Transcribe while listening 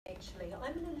actually.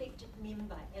 I'm an elected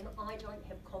member and I don't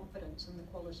have confidence in the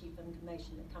quality of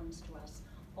information that comes to us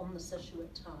on this issue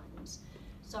at times.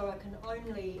 So I can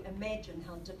only imagine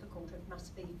how difficult it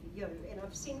must be for you. And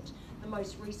I've sent the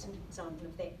most recent example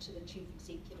of that to the Chief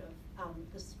Executive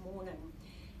this morning.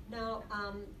 Now,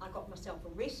 I got myself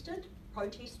arrested,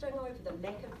 protesting over the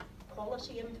lack of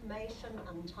quality information,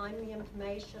 untimely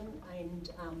information, and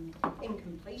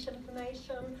incomplete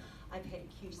information. I've had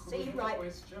QC right.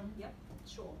 Question? Yep,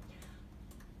 sure.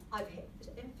 I've had,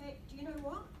 in fact, do you know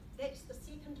what? That's the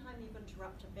second time you've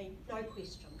interrupted me. No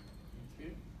question. Thank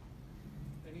you.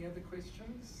 Any other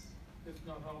questions? If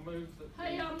not, I'll move that.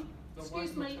 Hey,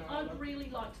 excuse me, Waitemata I'd really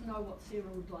like to know what Sarah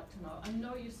would like to know. I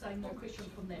know you're saying no question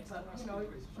from that, but you know,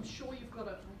 I'm sure you've got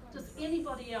a. Does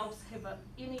anybody else have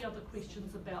any other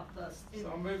questions about this? So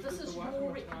I'll move this that is the your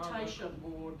Waitemata reputation.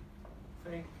 Board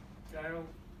thank Gael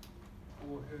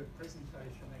for her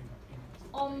presentation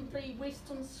and On the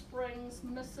Western Springs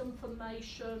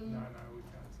misinformation. No, we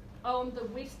can't say that. On the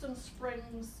Western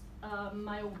Springs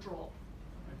mail drop.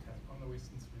 Okay, on the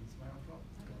Western Springs mail drop.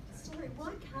 Sorry,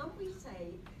 why can't we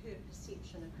say her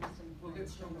perception of misinformation? Well,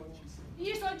 that's not what she said.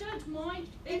 Yes, I did. My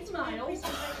email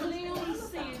clearly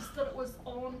says that it was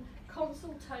on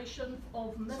consultation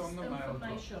of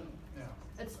misinformation. Yeah.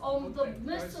 It's on the Those in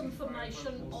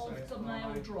misinformation favour will of say the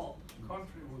mail aye. drop.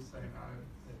 Contrary will say no.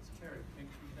 That's carried. Thank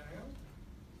you, Gael.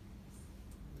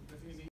 If any